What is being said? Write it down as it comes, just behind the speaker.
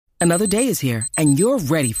Another day is here, and you're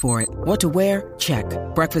ready for it. What to wear? Check.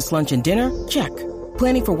 Breakfast, lunch, and dinner? Check.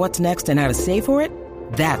 Planning for what's next and how to save for it?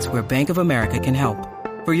 That's where Bank of America can help.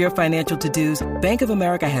 For your financial to-dos, Bank of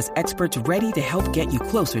America has experts ready to help get you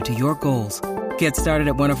closer to your goals. Get started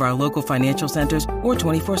at one of our local financial centers or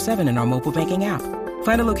 24/7 in our mobile banking app.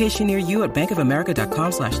 Find a location near you at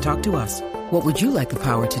bankofamerica.com/talktous. What would you like the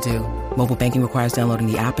power to do? Mobile banking requires downloading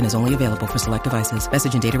the app and is only available for select devices.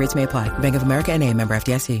 Message and data rates may apply. Bank of America N.A., member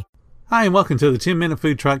FDIC. Hi, and welcome to the 10-Minute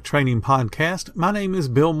Food Truck Training Podcast. My name is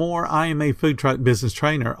Bill Moore. I am a food truck business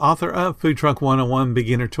trainer, author of Food Truck 101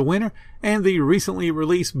 Beginner to Winner, and the recently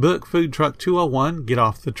released book Food Truck 201 Get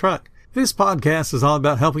Off the Truck. This podcast is all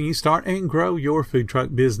about helping you start and grow your food truck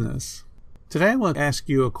business. Today I want to ask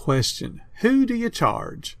you a question. Who do you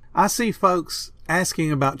charge? I see folks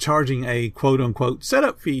asking about charging a quote-unquote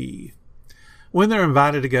setup fee when they're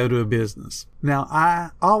invited to go to a business. Now, I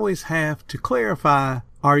always have to clarify,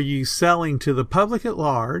 are you selling to the public at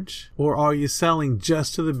large, or are you selling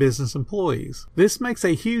just to the business employees? This makes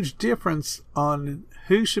a huge difference on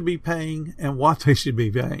who should be paying and what they should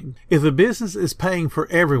be paying. If the business is paying for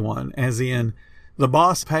everyone, as in the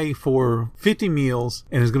boss pay for 50 meals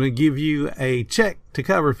and is going to give you a check to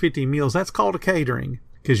cover 50 meals, that's called a catering,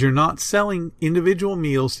 because you're not selling individual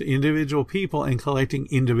meals to individual people and collecting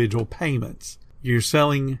individual payments. You're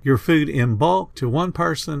selling your food in bulk to one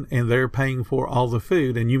person and they're paying for all the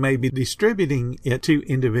food, and you may be distributing it to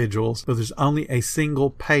individuals, but there's only a single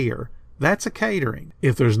payer. That's a catering.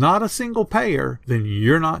 If there's not a single payer, then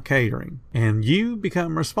you're not catering. And you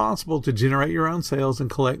become responsible to generate your own sales and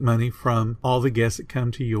collect money from all the guests that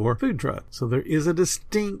come to your food truck. So there is a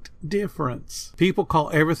distinct difference. People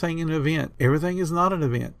call everything an event. Everything is not an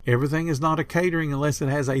event. Everything is not a catering unless it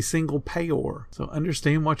has a single payor. So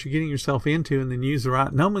understand what you're getting yourself into and then use the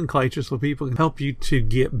right nomenclature so people can help you to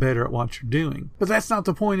get better at what you're doing. But that's not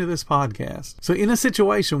the point of this podcast. So in a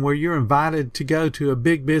situation where you're invited to go to a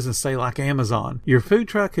big business, say like Amazon, your food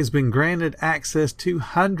truck has been granted access to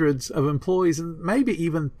hundreds of employees and maybe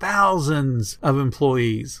even thousands of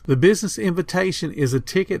employees. The business invitation is a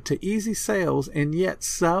ticket to easy sales, and yet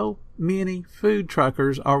so many food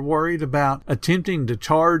truckers are worried about attempting to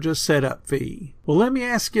charge a setup fee. Well, let me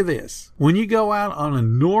ask you this. When you go out on a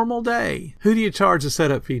normal day, who do you charge a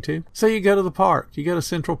setup fee to? Say you go to the park, you go to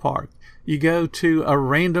Central Park. You go to a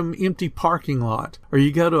random empty parking lot, or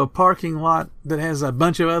you go to a parking lot that has a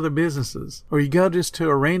bunch of other businesses, or you go just to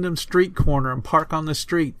a random street corner and park on the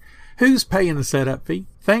street. Who's paying the setup fee?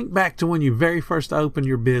 Think back to when you very first opened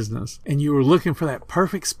your business and you were looking for that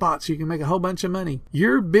perfect spot so you can make a whole bunch of money.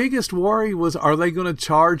 Your biggest worry was, are they going to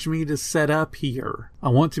charge me to set up here? I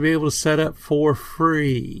want to be able to set up for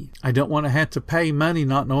free. I don't want to have to pay money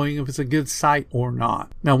not knowing if it's a good site or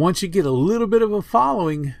not. Now, once you get a little bit of a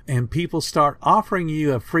following and people start offering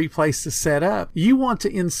you a free place to set up, you want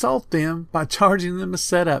to insult them by charging them a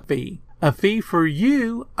setup fee. A fee for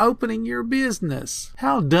you opening your business.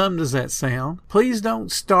 How dumb does that sound? Please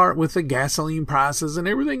don't start with the gasoline prices and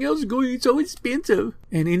everything else is going so expensive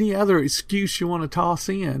and any other excuse you want to toss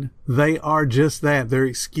in. They are just that. They're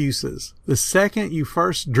excuses. The second you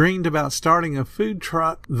first dreamed about starting a food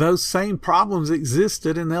truck, those same problems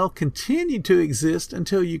existed and they'll continue to exist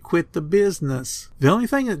until you quit the business. The only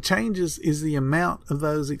thing that changes is the amount of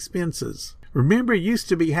those expenses. Remember, you used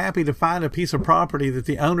to be happy to find a piece of property that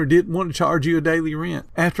the owner didn't want to charge you a daily rent.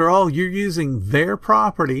 After all, you're using their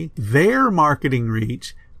property, their marketing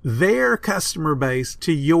reach, their customer base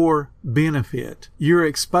to your benefit. You're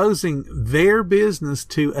exposing their business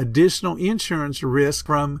to additional insurance risk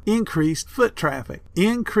from increased foot traffic.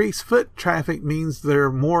 Increased foot traffic means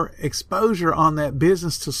there's more exposure on that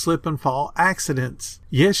business to slip and fall accidents.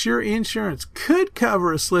 Yes, your insurance could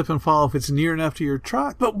cover a slip and fall if it's near enough to your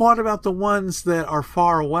truck, but what about the ones that are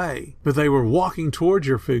far away, but they were walking towards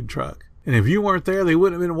your food truck? And if you weren't there, they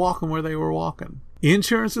wouldn't have been walking where they were walking.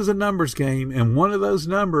 Insurance is a numbers game, and one of those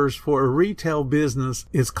numbers for a retail business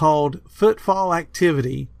is called footfall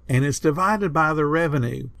activity, and it's divided by the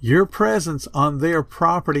revenue. Your presence on their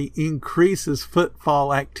property increases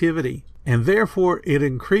footfall activity, and therefore it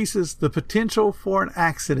increases the potential for an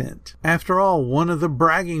accident. After all, one of the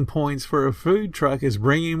bragging points for a food truck is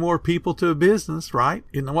bringing more people to a business, right?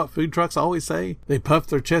 You know what food trucks always say? They puff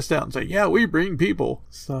their chest out and say, yeah, we bring people.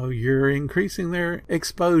 So you're increasing their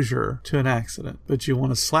exposure to an accident, but you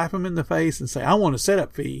want to slap them in the face and say, I want a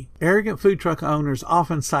setup fee. Arrogant food truck owners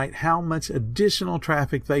often cite how much additional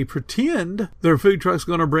traffic they pretend their food truck's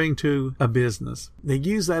going to bring to a business. They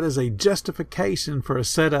use that as a justification for a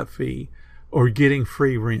setup fee or getting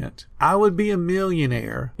free rent. I would be a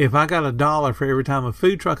millionaire if I got $1 for every time a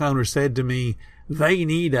food truck owner said to me, They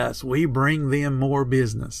need us. We bring them more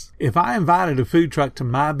business. If I invited a food truck to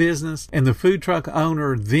my business and the food truck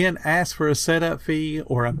owner then asked for a setup fee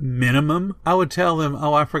or a minimum, I would tell them,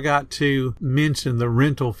 oh, I forgot to mention the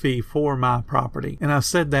rental fee for my property. And I've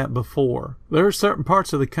said that before. There are certain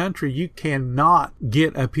parts of the country you cannot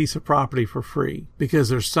get a piece of property for free because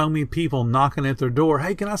there's so many people knocking at their door.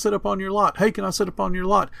 Hey, can I set up on your lot? Hey, can I set up on your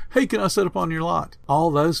lot? Hey, can I set up on your lot?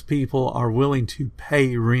 All those people are willing to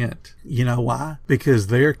pay rent. You know why? Because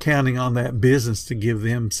they're counting on that business to give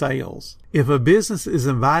them sales. If a business is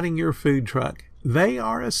inviting your food truck, they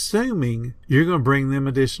are assuming you're going to bring them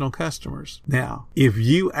additional customers. Now, if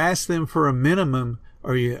you ask them for a minimum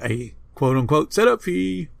or a quote unquote setup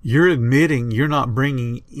fee, you're admitting you're not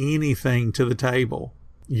bringing anything to the table.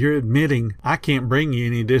 You're admitting, I can't bring you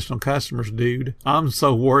any additional customers, dude. I'm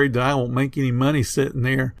so worried that I won't make any money sitting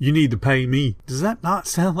there. You need to pay me. Does that not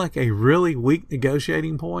sound like a really weak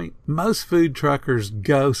negotiating point? Most food truckers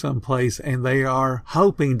go someplace and they are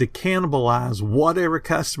hoping to cannibalize whatever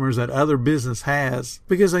customers that other business has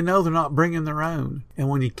because they know they're not bringing their own. And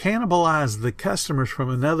when you cannibalize the customers from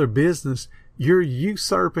another business, you're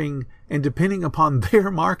usurping and depending upon their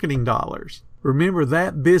marketing dollars. Remember,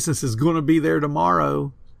 that business is going to be there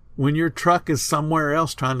tomorrow when your truck is somewhere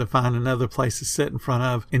else trying to find another place to sit in front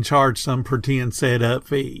of and charge some pretend setup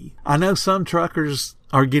fee. I know some truckers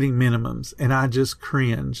are getting minimums, and I just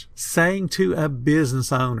cringe. Saying to a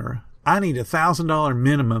business owner, I need $1,000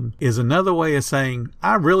 minimum is another way of saying,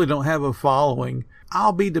 I really don't have a following.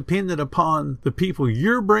 I'll be dependent upon the people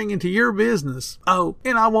you're bringing to your business. Oh,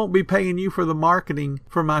 and I won't be paying you for the marketing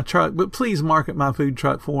for my truck, but please market my food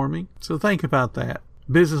truck for me. So think about that.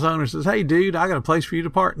 Business owner says, hey, dude, I got a place for you to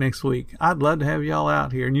park next week. I'd love to have y'all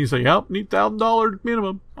out here. And you say, yep, need $1,000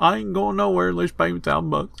 minimum. I ain't going nowhere unless you pay me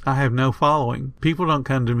 $1,000. I have no following. People don't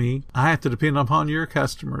come to me. I have to depend upon your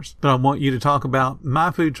customers. But I want you to talk about my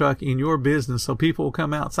food truck in your business so people will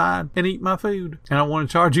come outside and eat my food. And I want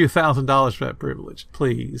to charge you $1,000 for that privilege.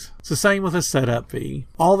 Please. It's the same with a setup fee.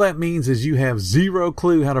 All that means is you have zero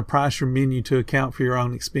clue how to price your menu to account for your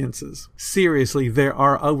own expenses. Seriously, there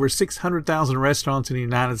are over 600,000 restaurants in the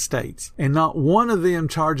United States, and not one of them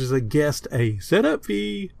charges a guest a setup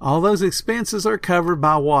fee. All those expenses are covered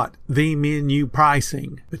by what? The menu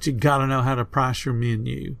pricing. But you gotta know how to price your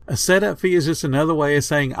menu. A setup fee is just another way of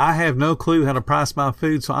saying, I have no clue how to price my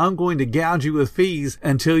food, so I'm going to gouge you with fees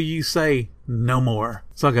until you say no more.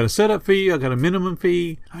 So I got a setup fee, I got a minimum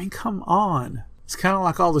fee. I mean, come on. It's kind of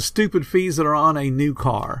like all the stupid fees that are on a new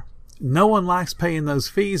car. No one likes paying those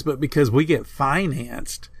fees, but because we get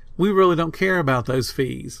financed, we really don't care about those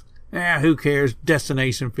fees. Who cares?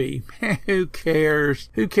 Destination fee. Who cares?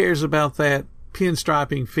 Who cares about that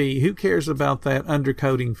pinstriping fee? Who cares about that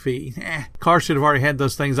undercoating fee? Car should have already had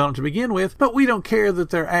those things on it to begin with, but we don't care that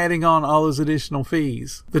they're adding on all those additional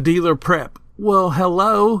fees. The dealer prep. Well,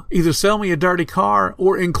 hello. Either sell me a dirty car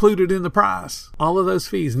or include it in the price. All of those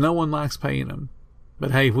fees, no one likes paying them.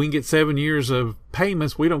 But hey, if we can get 7 years of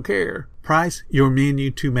payments, we don't care. Price your menu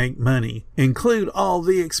to make money. Include all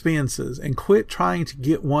the expenses and quit trying to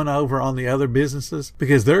get one over on the other businesses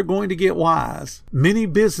because they're going to get wise. Many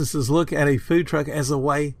businesses look at a food truck as a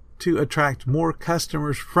way to attract more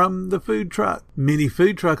customers from the food truck. Many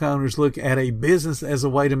food truck owners look at a business as a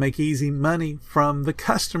way to make easy money from the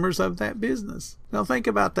customers of that business. Now think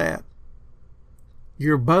about that.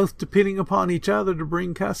 You're both depending upon each other to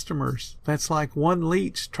bring customers. That's like one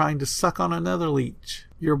leech trying to suck on another leech.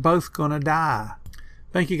 You're both going to die.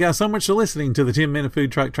 Thank you guys so much for listening to the 10-Minute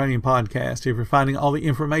Food Truck Training Podcast. If you're finding all the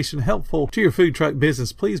information helpful to your food truck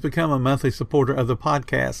business, please become a monthly supporter of the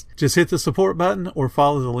podcast. Just hit the support button or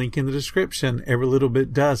follow the link in the description. Every little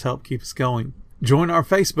bit does help keep us going. Join our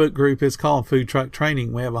Facebook group. It's called Food Truck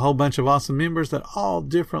Training. We have a whole bunch of awesome members at all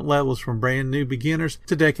different levels, from brand new beginners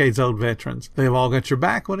to decades-old veterans. They've all got your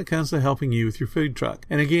back when it comes to helping you with your food truck.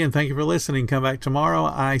 And again, thank you for listening. Come back tomorrow.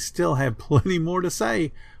 I still have plenty more to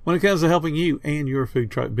say when it comes to helping you and your food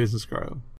truck business grow.